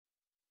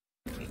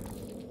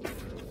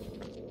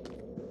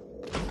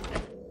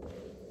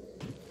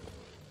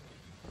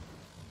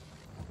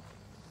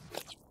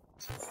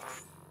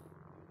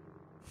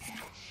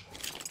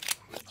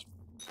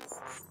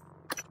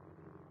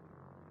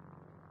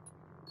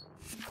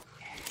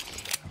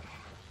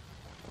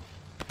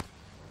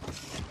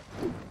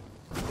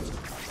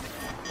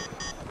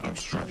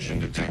obstruction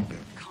detected.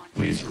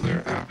 Please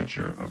clear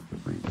aperture of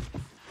debris.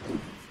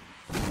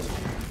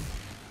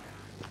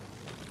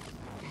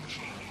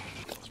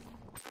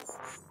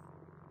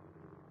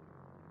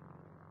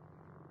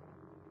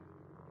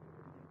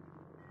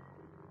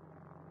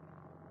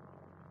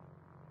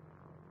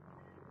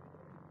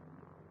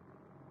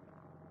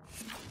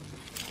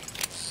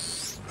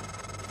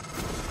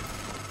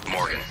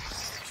 Morgan,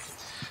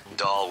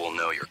 Dahl will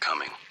know you're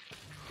coming.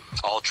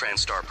 All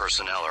TranStar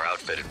personnel are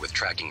outfitted with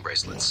tracking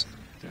bracelets.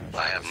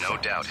 I have no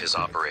doubt his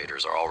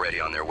operators are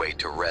already on their way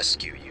to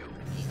rescue you.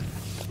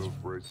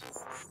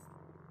 Bracelets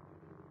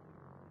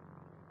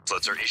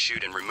are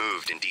issued and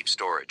removed in deep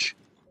storage.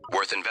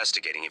 Worth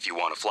investigating if you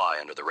want to fly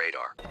under the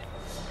radar.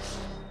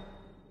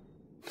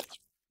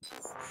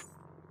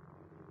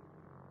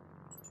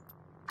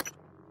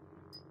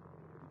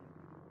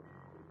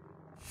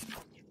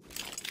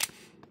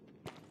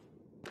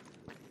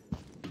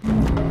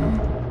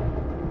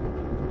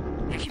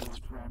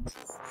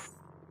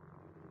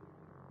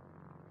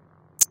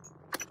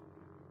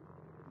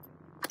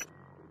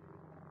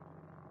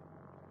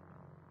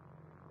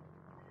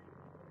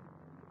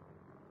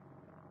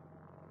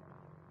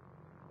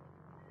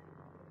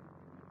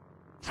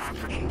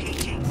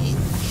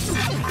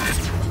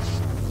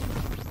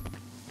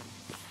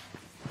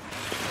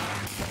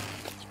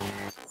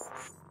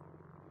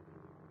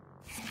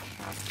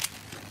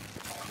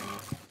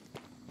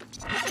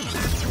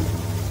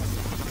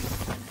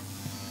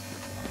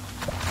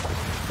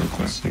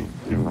 Requesting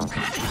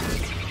emergency.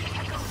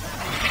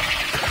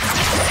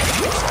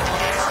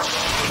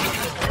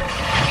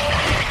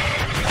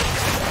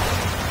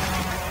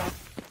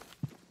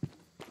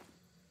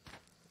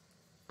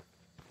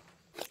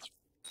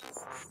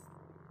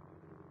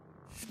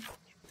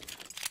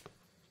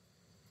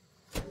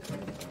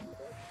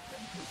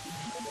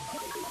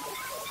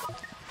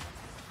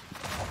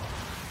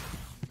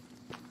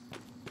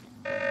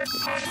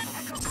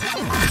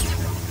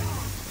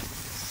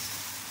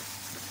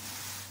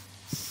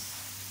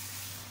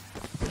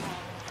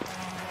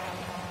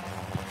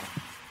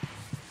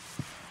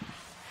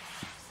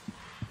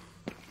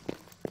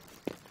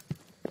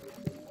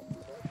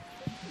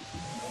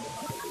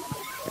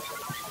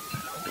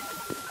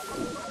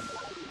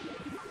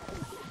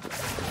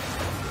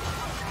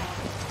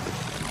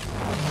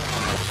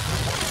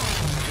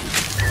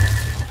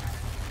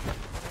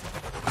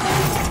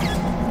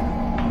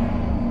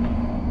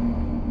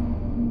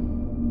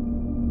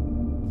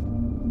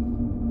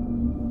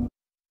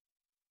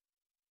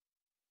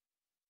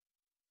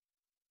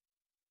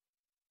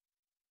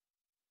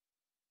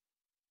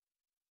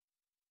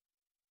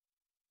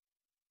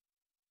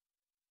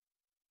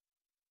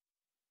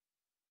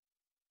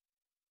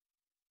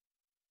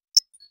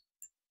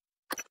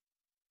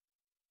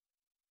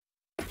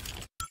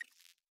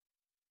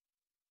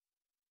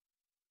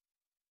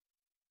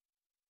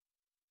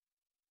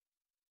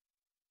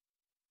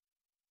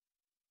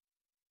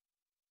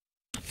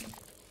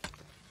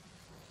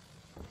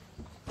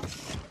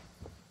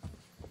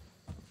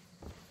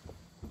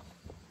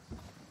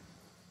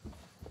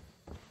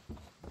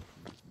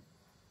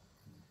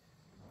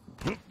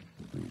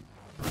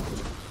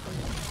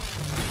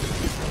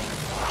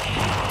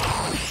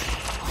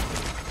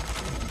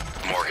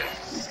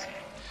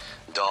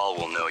 Dahl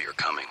will know you're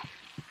coming.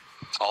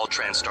 All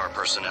TranStar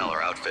personnel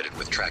are outfitted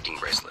with tracking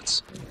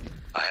bracelets.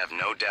 I have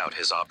no doubt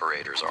his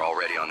operators are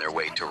already on their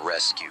way to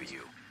rescue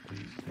you.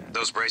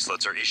 Those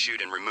bracelets are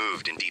issued and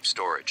removed in deep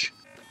storage.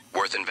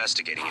 Worth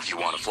investigating if you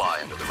want to fly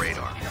under the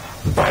radar.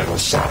 Vital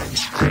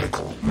signs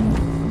critical.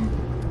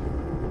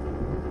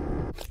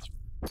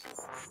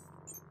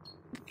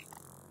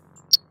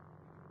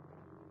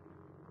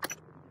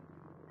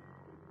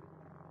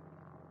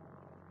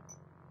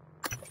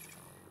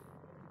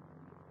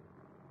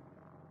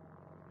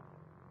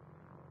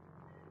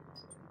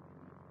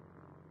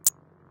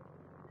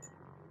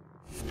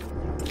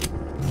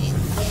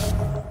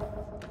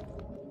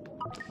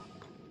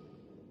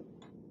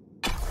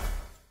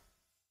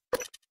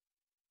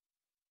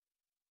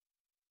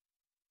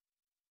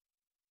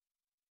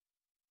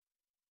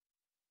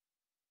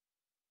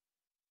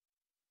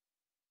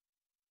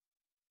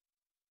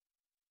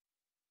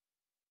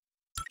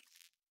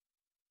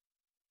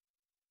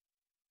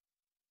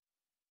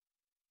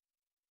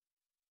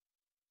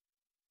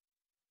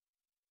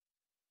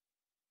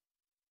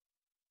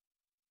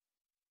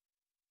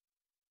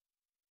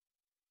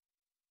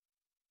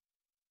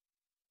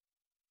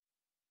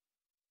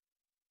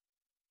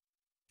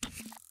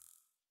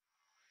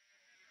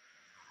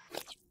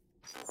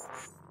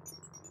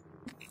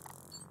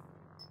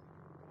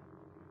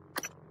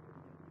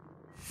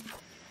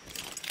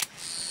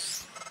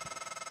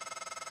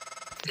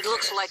 It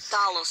looks like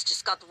Talos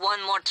just got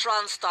one more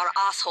TranStar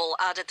asshole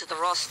added to the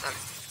roster.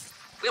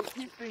 We'll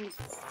keep things...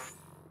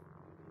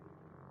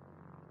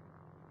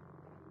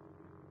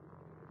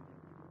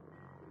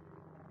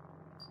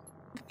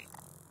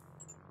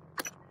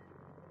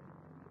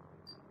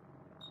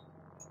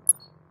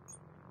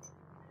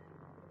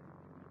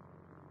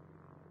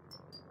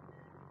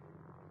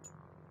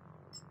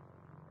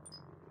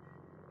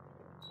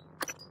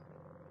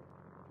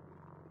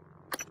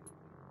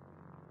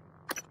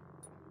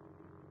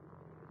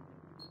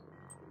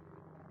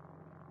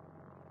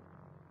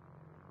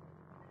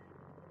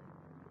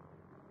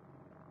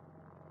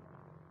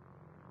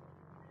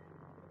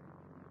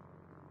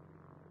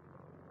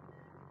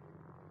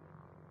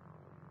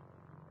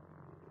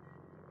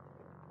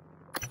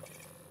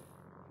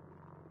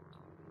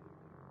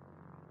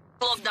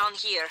 locked down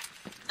here.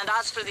 And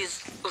as for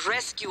these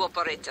rescue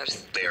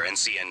operators... They are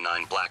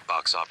NCN-9 black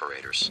box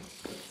operators.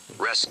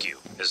 Rescue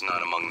is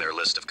not among their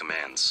list of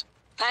commands.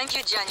 Thank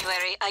you,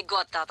 January. I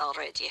got that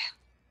already.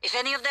 If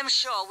any of them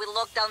show, we'll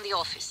lock down the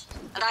office.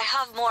 And I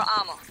have more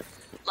ammo.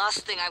 Last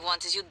thing I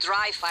want is you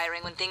dry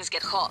firing when things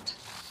get hot.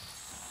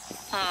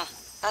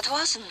 That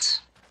wasn't...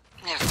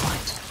 Never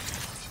mind.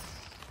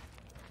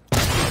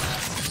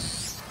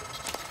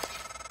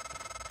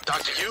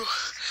 Dr. Yu?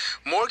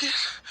 Morgan?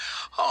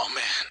 Oh,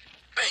 man.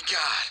 Thank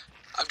God.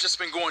 I've just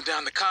been going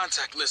down the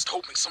contact list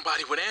hoping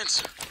somebody would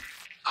answer.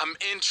 I'm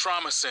in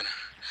trauma center.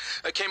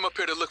 I came up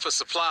here to look for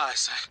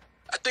supplies.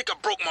 I think I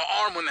broke my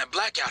arm when that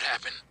blackout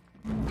happened.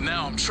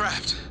 Now I'm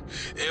trapped.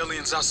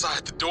 Aliens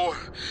outside the door.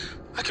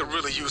 I could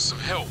really use some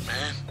help,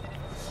 man.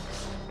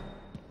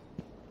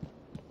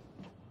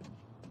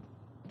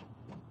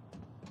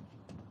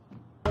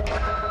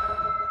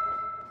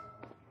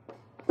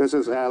 This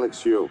is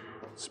Alex Yu,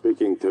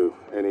 speaking to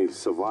any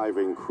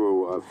surviving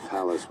crew of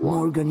Talus 1.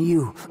 Morgan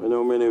Yu, I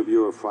know many of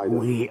you are frightened.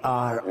 we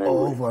are angry.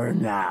 over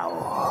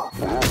now.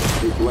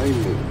 Perhaps you blame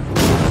me for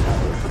what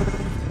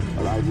happened,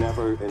 but I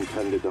never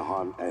intended to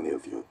harm any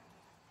of you.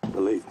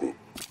 Believe me,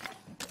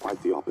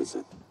 quite the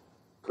opposite.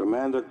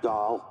 Commander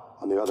Dahl,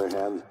 on the other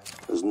hand,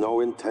 has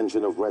no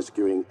intention of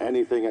rescuing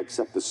anything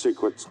except the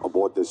secrets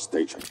aboard this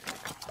station.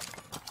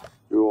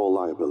 You're all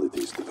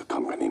liabilities to the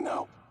company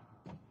now.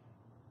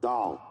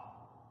 Dahl,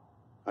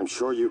 I'm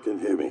sure you can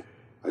hear me.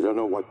 I don't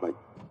know what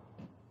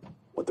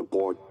the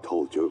board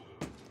told you,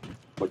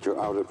 but you're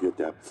out of your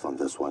depth on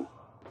this one.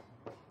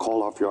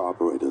 Call off your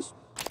operators,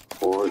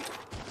 or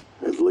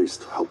at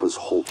least help us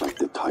hold back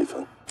the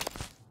Typhon.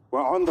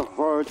 We're on the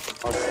verge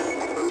of...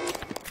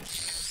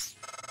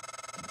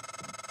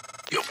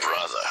 Your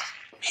brother,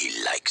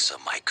 he likes a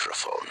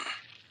microphone,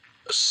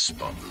 a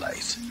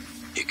spotlight.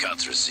 He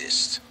can't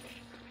resist,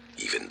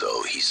 even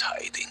though he's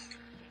hiding.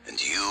 And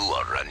you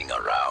are running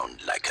around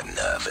like a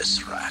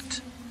nervous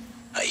rat.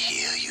 I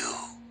hear you,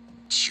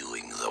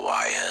 chewing the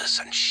wires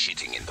and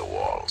shitting in the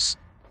walls.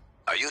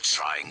 Are you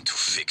trying to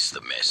fix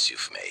the mess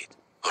you've made,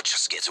 or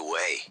just get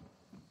away?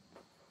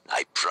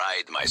 I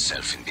pride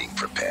myself in being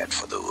prepared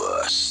for the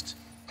worst,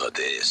 but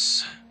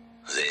this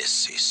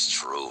is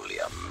truly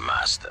a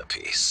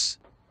masterpiece.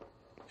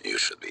 You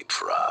should be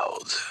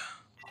proud.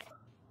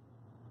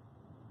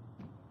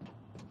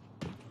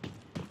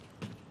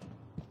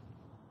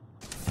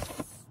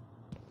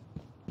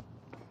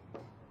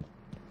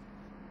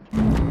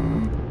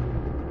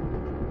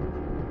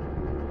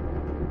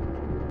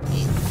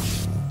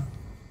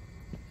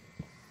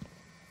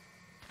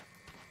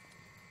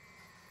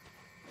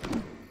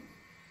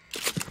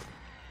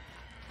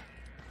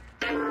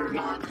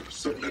 Lock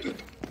submitted.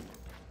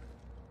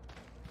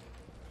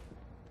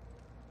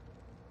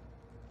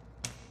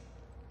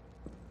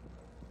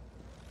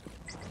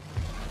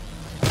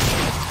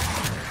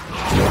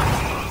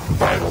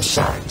 Vital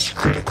signs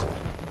critical.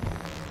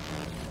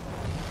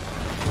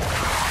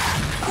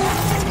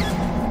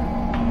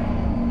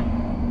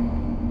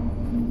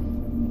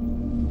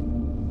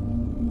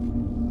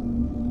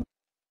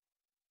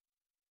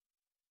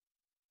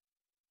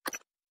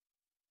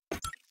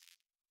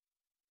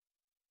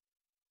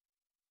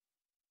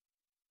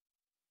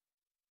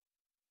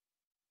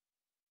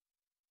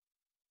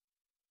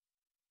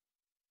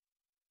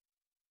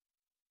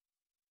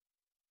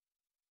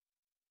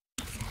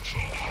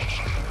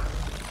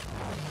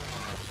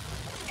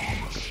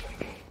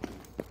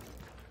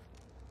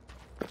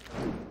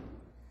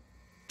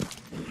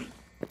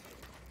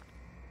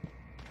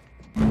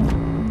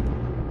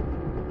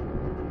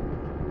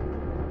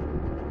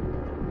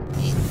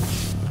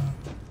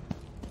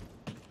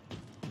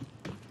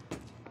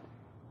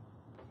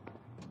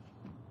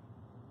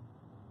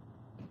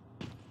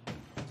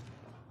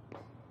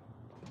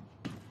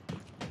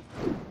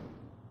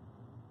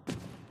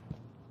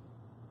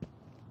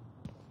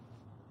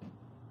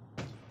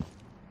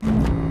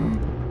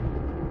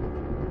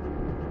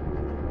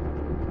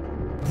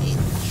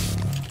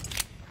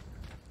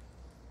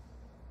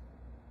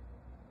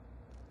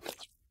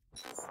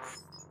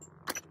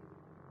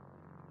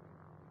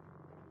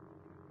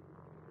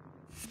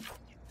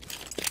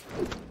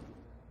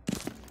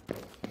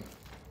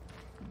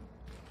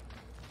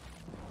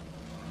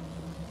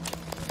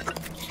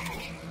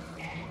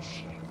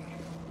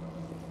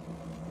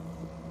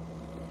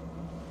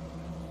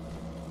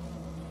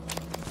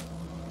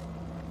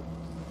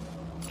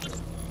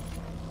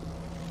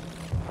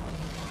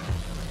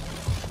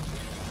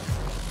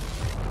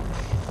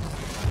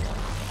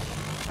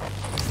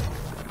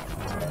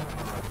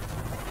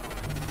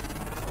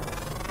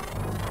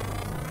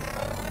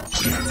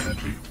 Scan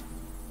complete.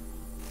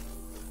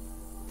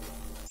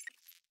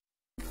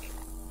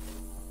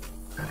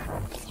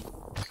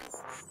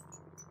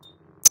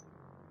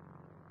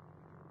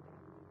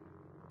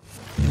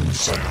 New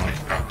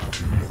psionic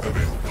aptitude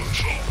available.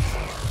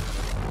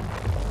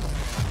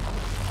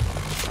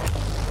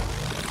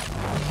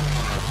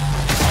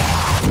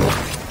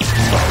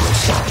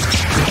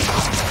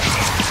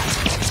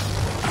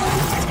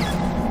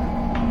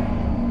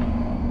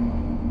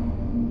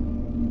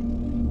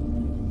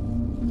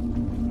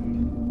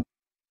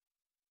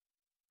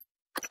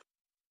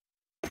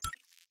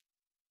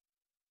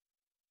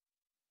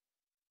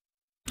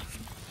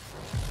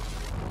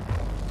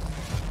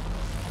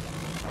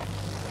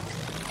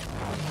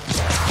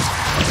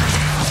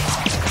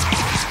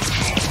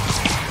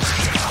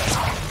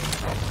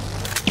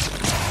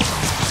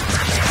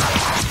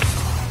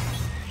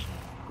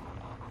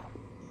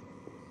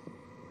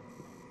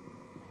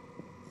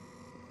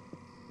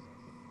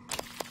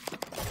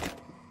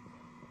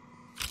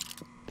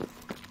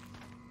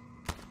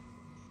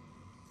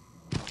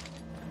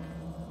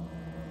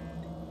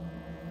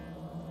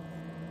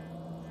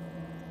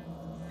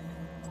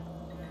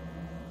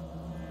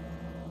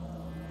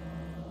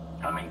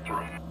 coming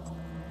through.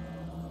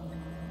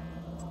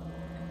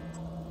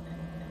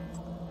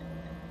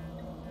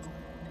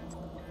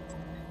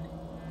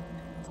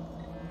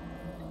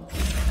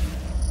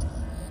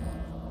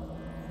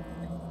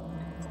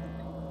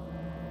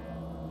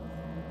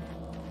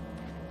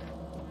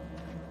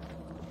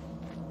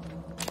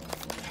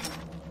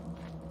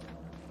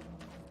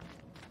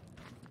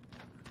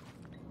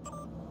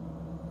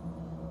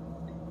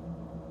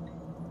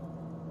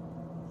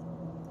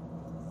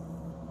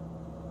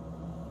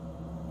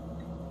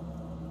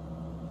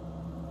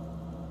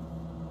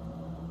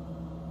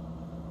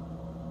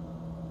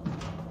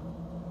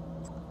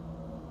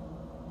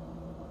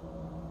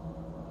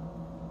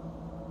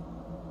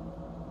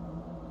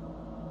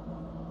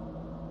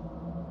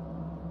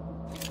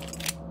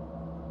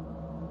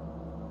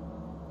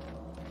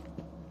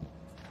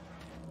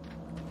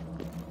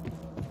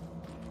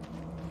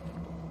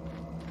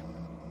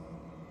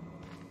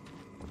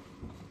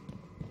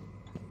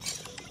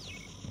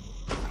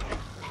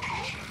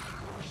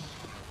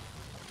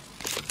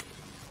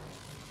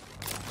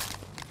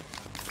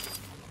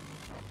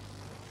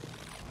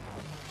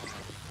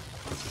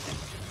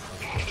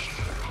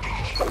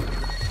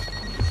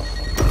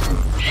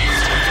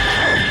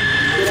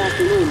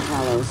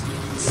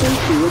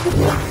 Safety is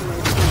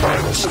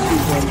everyone's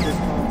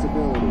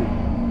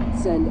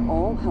responsibility. Send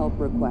all help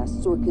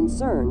requests or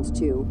concerns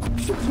to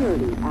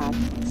security at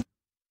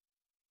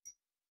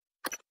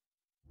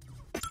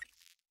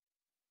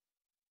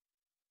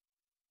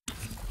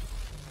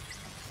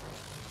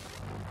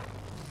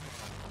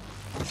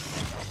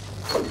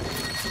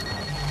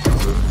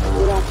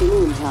Good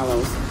afternoon,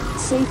 Talos.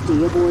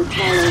 Safety aboard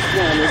Talos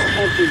 1 is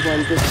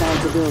everyone's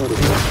responsibility.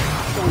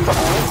 Send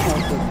all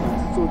help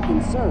requests or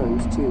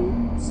concerns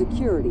to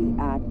security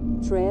at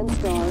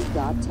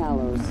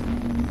transstars.talos.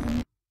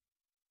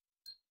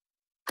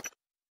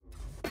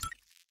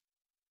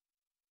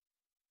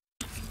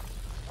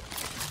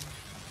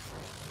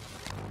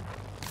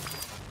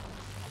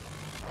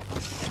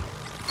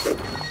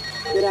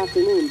 Good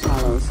afternoon,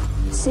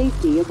 Talos.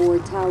 Safety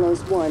aboard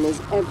Talos 1 is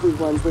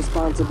everyone's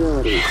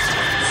responsibility.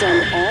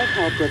 Send all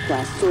help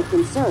requests or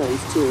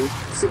concerns to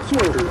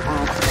security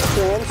at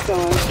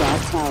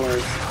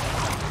transstars.talos.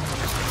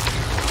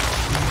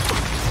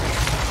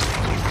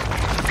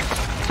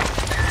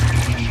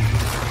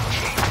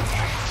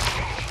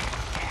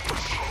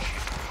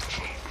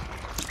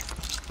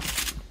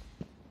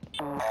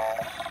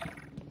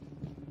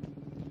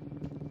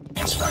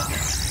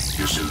 Inspector,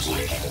 your suit's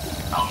leaking.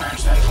 I'll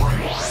patch that for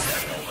you.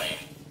 Definitely.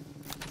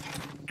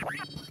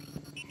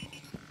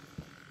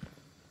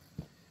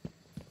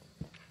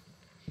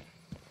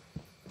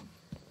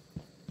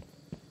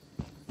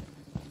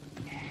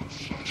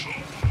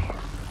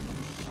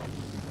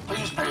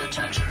 Please pay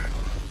attention.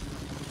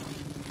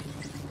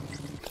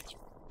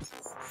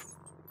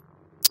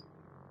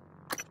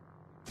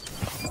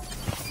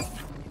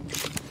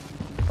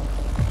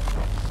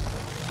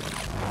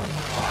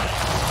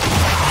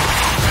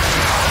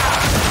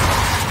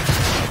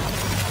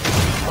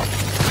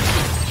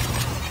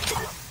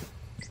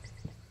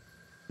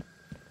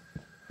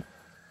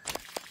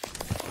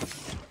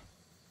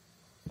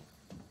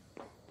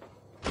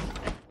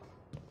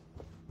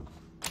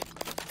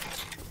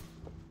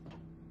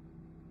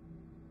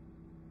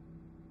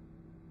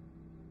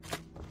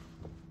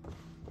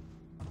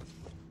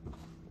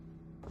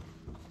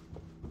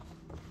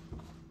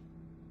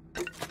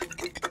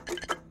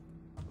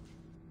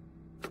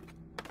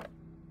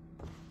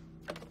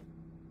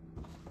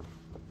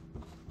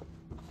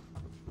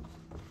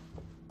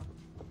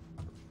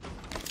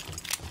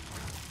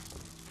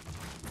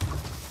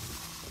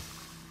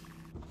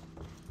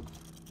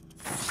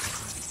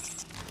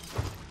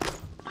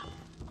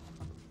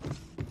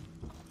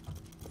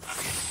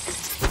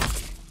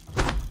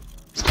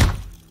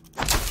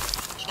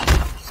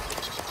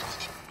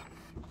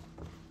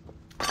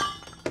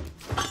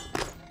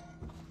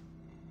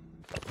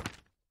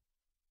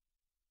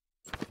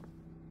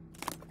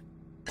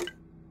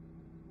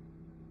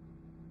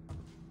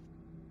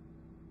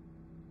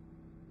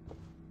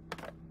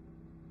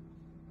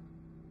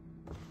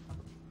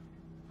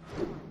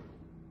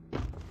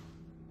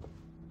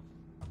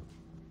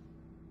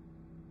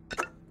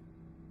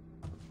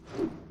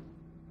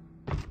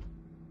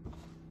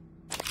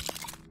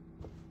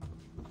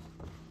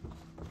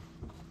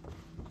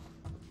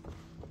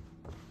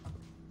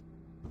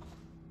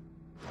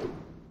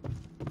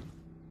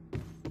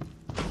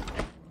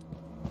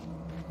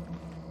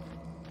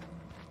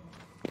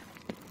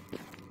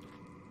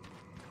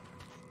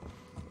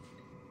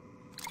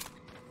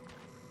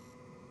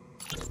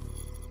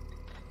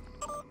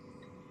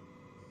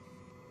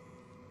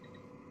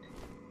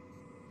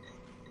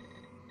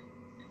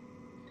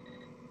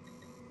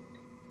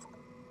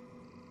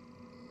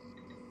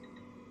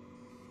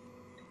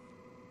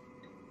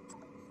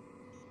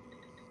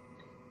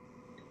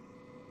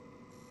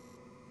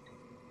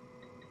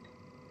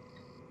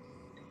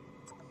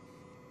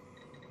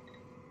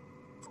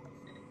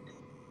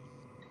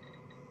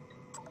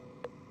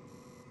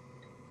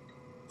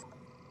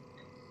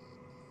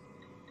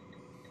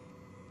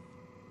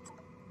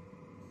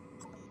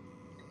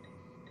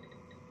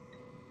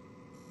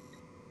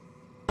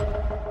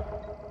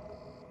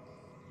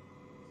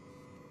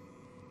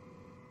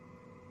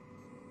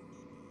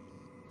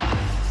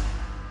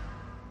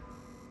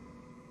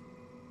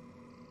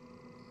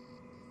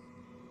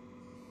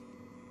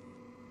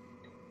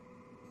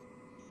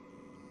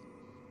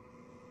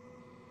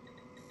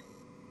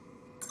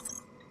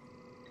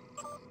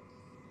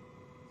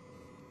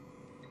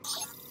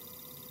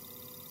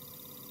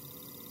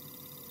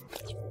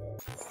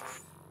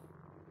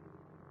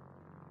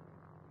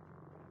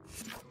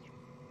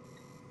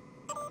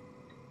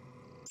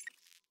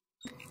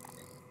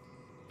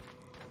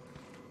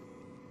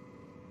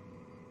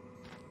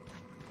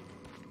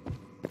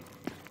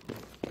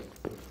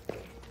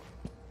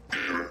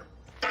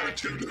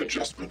 Attitude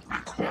adjustment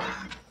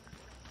required.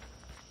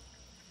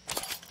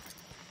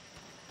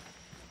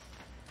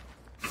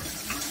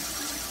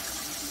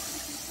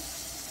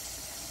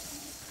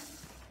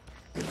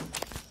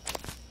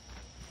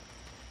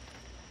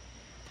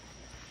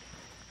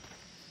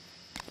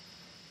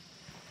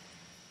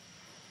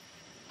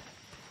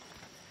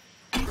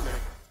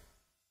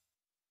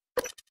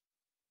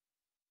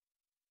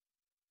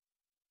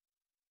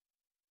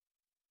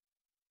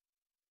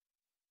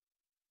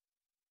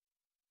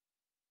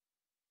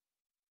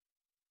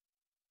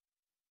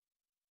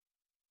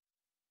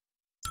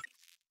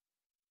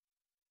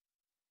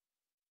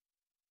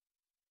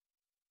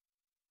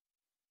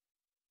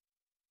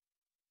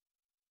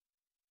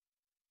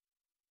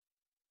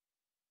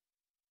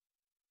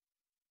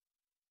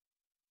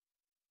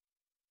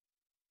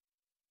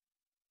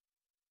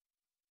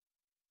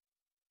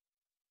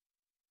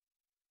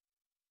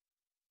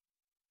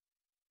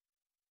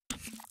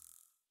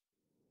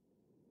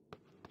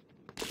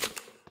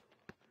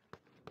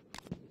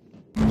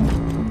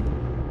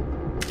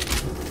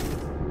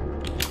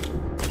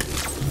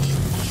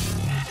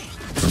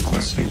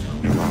 Requesting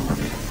new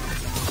operator.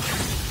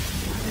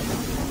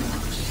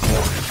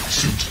 Warning,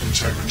 suit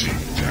integrity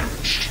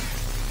damaged.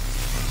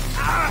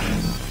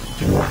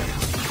 Warning,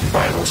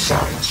 vital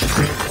signs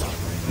critical.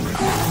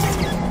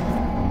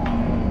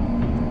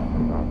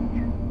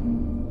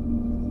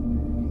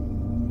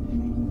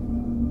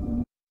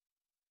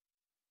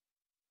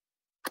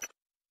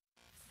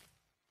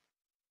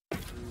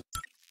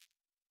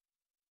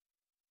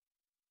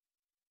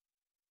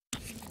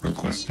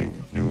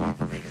 Requesting new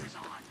operator.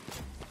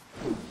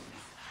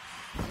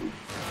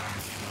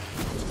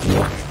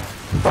 Warning,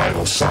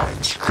 vital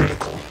signs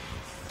critical.